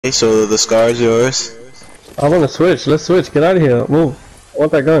Okay, so the scar is yours. I want to switch. Let's switch. Get out of here. Move. I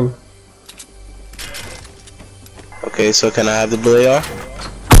want that gun. Okay, so can I have the blue AR?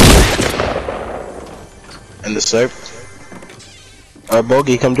 And the slurp? Alright,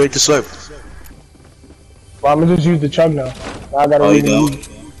 Bogey, come drink the slurp. Well, I'm gonna just use the chug now. I gotta you go? Alright.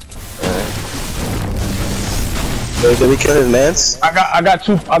 Did we kill his mans? I got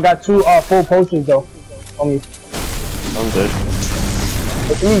two full potions though. On me. I'm good.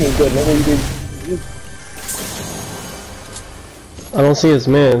 What you mean you're good, nigga? You did. I don't see his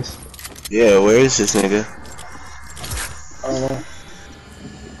mans. Yeah, where is this nigga? I don't know.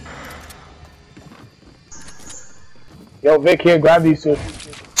 Yo, Vic, here, grab these two.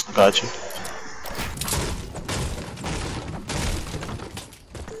 Got you.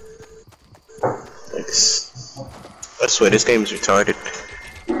 Thanks. I swear, this game is retarded.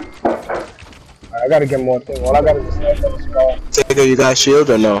 I gotta get more things. All I gotta do is get the scar. Taker, you got shield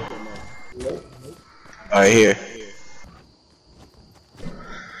or no? Alright, here.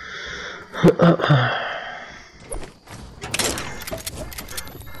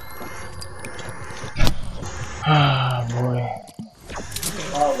 Ah, boy.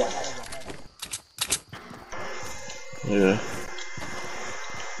 Yeah.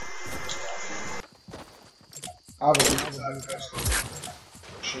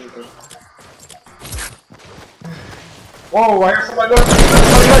 Whoa, I hear somebody going.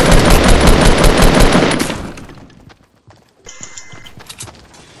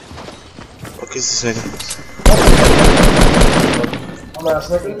 What is this nigga? I'm gonna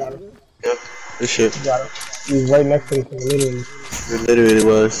slip it. Yep, this shit. You got it. He's right next to me, literally. It literally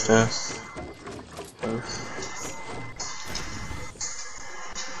was, yeah.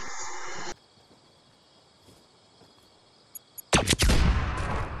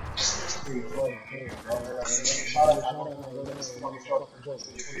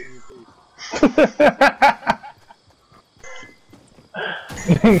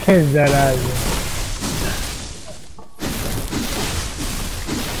 Get that out of here.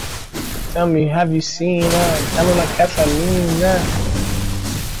 Tell me, have you seen tell me like that's a mean that.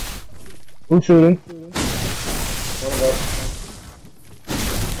 Who's shooting?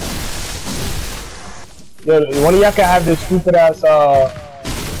 Yo, one of y'all can have this stupid ass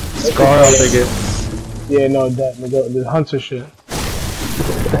Scar, I'll take it. Yeah, no, the hunter shit.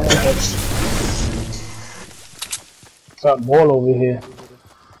 What's up, ball over here?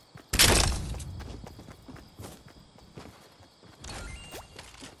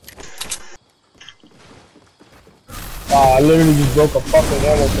 I literally just broke a fucking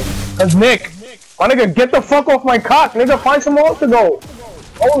ammo thing. Cause Nick, my nigga, get the fuck off my cock, nigga. Find somewhere else to go.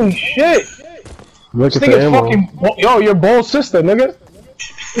 Holy shit! Look This at the nigga's ammo. fucking. Yo, your bull sister, nigga.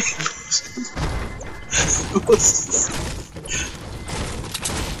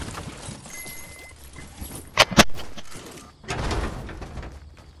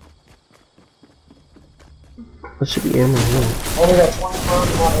 That should be ammo. No. Only got 20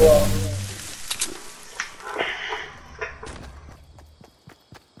 rounds in my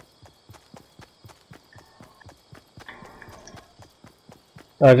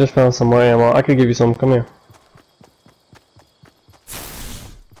I just found some more ammo. I could give you some. Come here.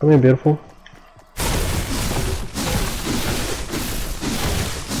 Come here, beautiful.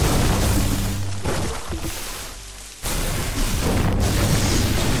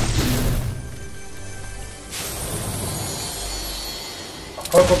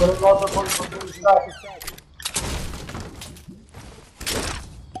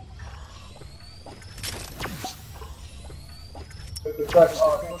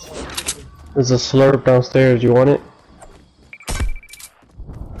 There's a slurp downstairs. You want it?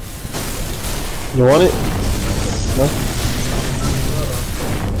 You want it? No?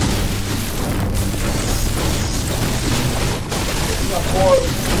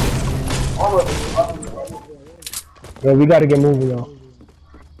 Yo, we gotta get moving, y'all.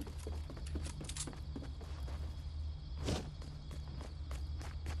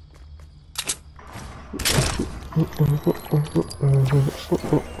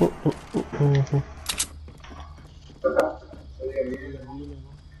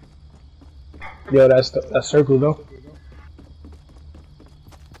 Yo, that's circle though.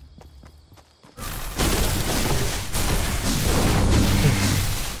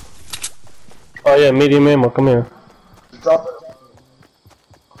 Oh yeah, medium ammo. Come here. Drop it.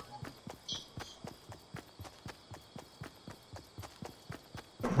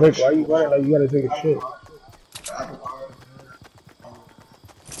 Rick, why you running like you gotta take a shit?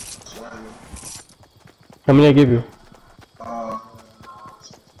 How many I give you?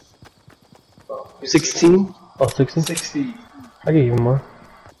 16? Oh, 16? 60. I give you more.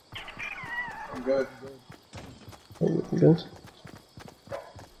 Good. Good. Good.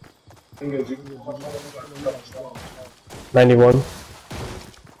 91.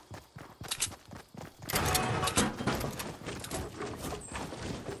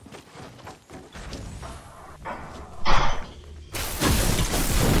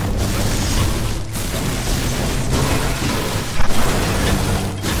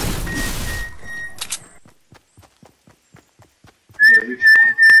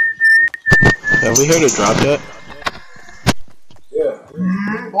 Have we heard it drop yet? Yeah.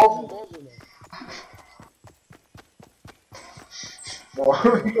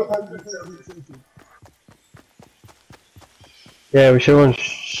 Yeah, we should run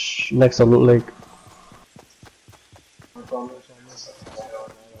next to Loot Lake.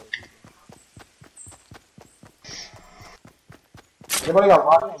 Anybody got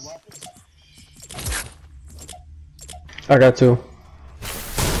rockets? I got 2.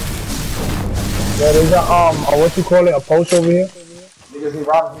 Yeah, there's a what you call it, a post over here. Niggas need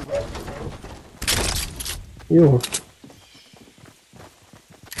rockets. You.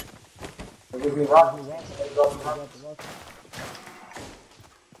 Niggas need rockets.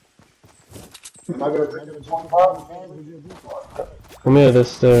 Am I gonna take it to 25? Come here,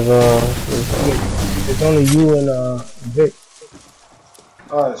 there's It's only you and Vic.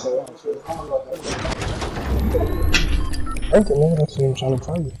 Alright, so thank you, man. That's what I'm trying to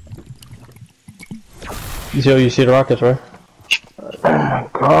tell you. you see the rockets, right? Oh my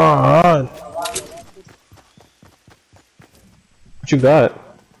god. What you got?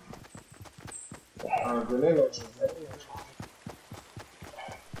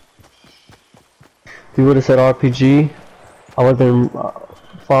 If you would have said RPG, I would have been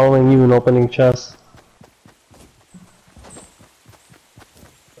following you and opening chests.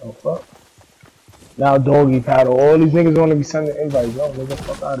 Oh fuck. Now doggy paddle. All these niggas want to be sending invites. Yo, nigga,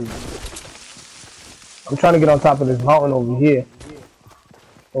 fuck out of here. I'm trying to get on top of this mountain over here.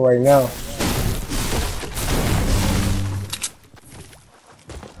 For right now.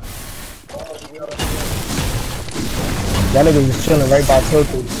 That nigga just chilling right by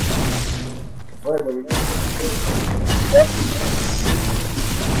Turtle. Yep.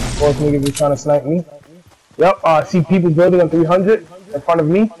 Both niggas just trying to snipe me. Yep, see people building on 300 in front of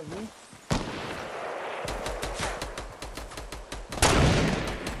me.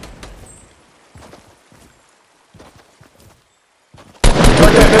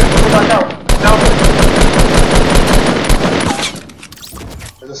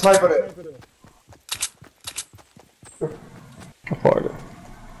 There's a sniper there. How far is it?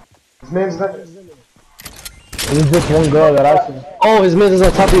 His man's there. There's just one girl that I see. Oh, his man is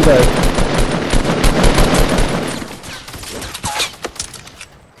on top of you guys.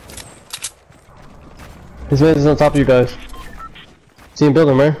 His man is on top of you guys. See him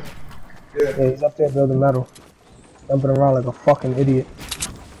building, right? Yeah, he's up there building metal. Jumping around like a fucking idiot.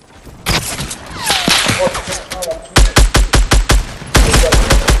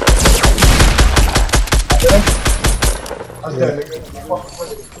 I'm dead, nigga.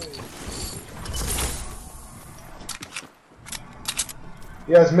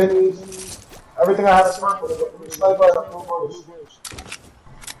 He has minis. Everything I had to snipe with. Sniper, I got no bullets.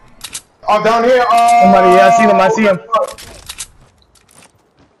 Oh, down here. Somebody, yeah, I see him. I see him.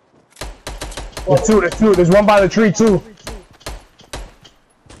 There's two. There's two. There's one by the tree too.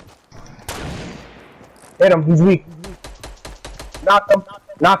 Hit him. He's weak. Knocked him.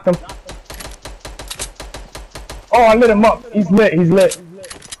 Knocked him. Oh, I lit him up. He's lit. He's lit.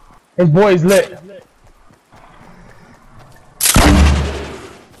 His boy's lit.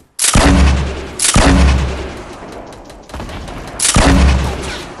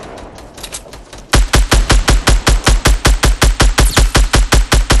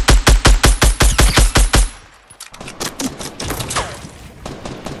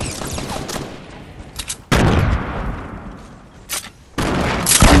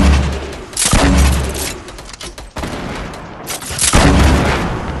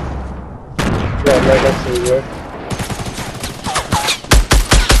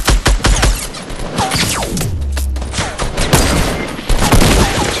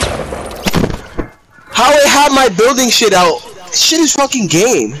 How I have my building shit out? This shit is fucking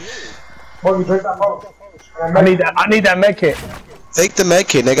game. Oh, you drink that boat. I need that med kit. Take the med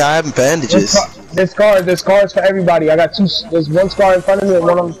kit, nigga. I have bandages. There's scars for everybody. I got two. There's one scar in front of me and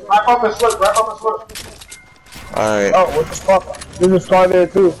one on. Wrap up and slip. Wrap up and slip. Alright. Oh, what the fuck? There's a scar there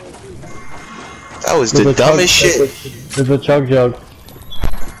too. That was the dumbest shit. There's a chug jug.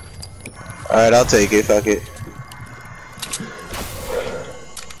 Alright, I'll take it. Fuck it.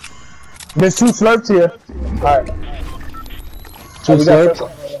 There's two slurps here. Alright. Two slurps?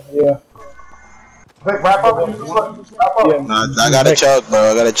 Yeah. Vic, wrap up and use this one. Wrap up. Yeah. Nah, I gotta chug,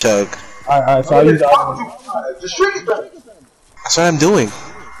 bro. I gotta chug. Alright, so I use Just shoot it then. That's what I'm doing.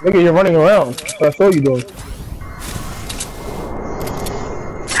 Nigga, you're running around. That's what I saw you doing.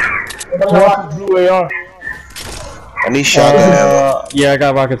 Blue AR. I need shotgun ammo. Yeah, I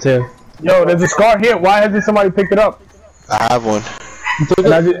got rockets here. Yo, there's a scar here. Why hasn't somebody picked it up? I have one.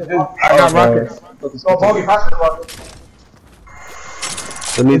 And I got rockets. So, Bogey, pass the rocket.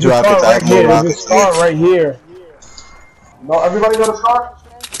 Who needs There's a rockets? scar I right have here. more There's a rockets. scar right here. No, everybody got a scar?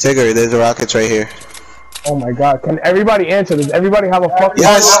 Tigger, there's the rockets right here. Oh my god. Can everybody answer? Does everybody have a fucking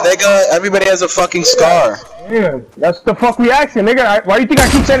Yes, nigga. Everybody has a fucking scar. Yeah, that's the fuck we asking, nigga. Why do you think I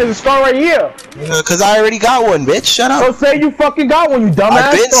keep saying there's a scar right here? Cause I already got one, bitch. Shut So up. say you fucking got one, you dumbass.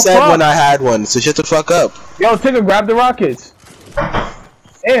 I've been The said fuck? when I had one, so shut the fuck up. Yo, Tigger, grab the rockets.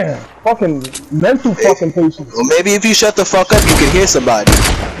 Damn, fucking mental fucking patience. Well, maybe if you shut the fuck up, you can hear somebody.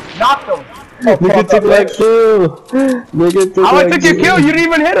 Knock them. Nigga took that kill. Nigga took How I that took your kill? You didn't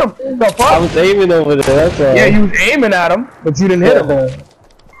even hit him. The I fuck? was aiming over there, that's all. Yeah, you was aiming at him, but you didn't hit him.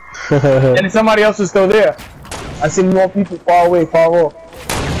 And then somebody else is still there. I seen more people far away, far off.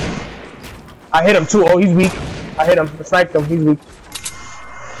 I hit him too. Oh, he's weak. I hit him. I sniped him. He's weak.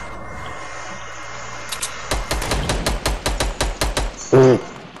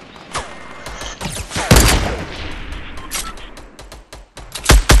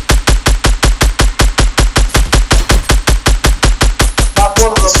 Knock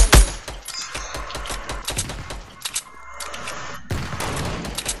one of them.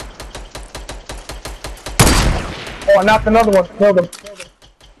 Oh, I knocked another one. Killed him.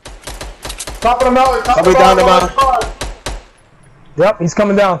 Top of the mountain. Top of Coming the down the mountain. Yep, he's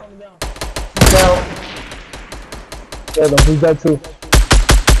coming down. He's down. Killed him. He's dead too.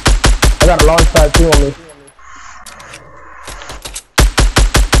 I got a launch pad too on me.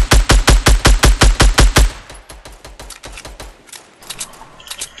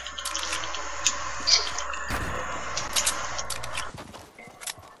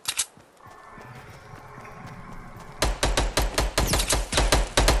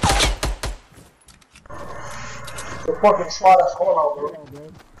 The fucking SWAT that's going out, bro.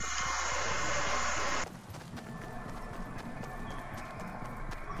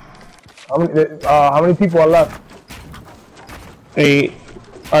 How many people are left? 8.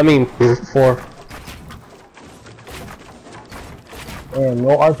 I mean, 4. Man,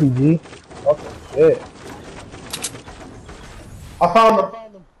 no RPG. Fucking shit. I found them.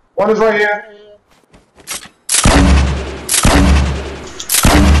 One is right here.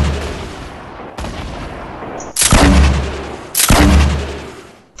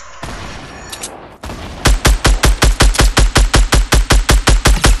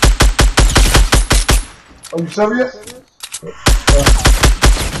 Are you serious?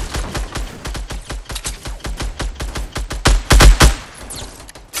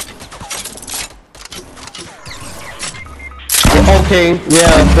 Okay,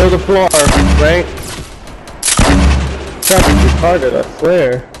 yeah, build a floor, right? That's retarded, I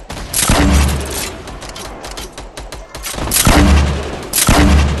swear.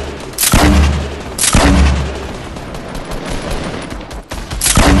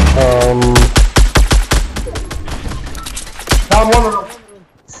 Down one of them.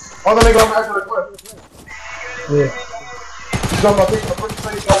 Other nigga on the edge of the cliff. Yeah. He's on my big, the first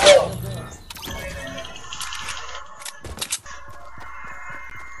thing he got down.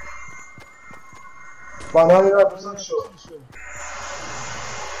 About 99% sure.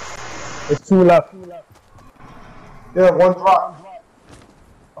 There's 2 left. Yeah, one drop.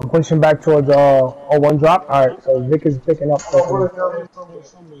 I'm pushing back towards one drop. Alright, so Vic is picking up. Oh, what is down here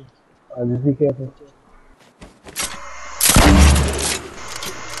somewhere? Just be careful.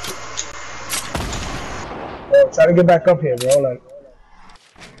 Yo, try to get back up here, bro. Like,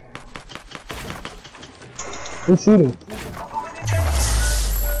 who's shooting?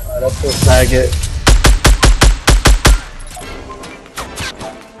 Alright, that's it. Tag it.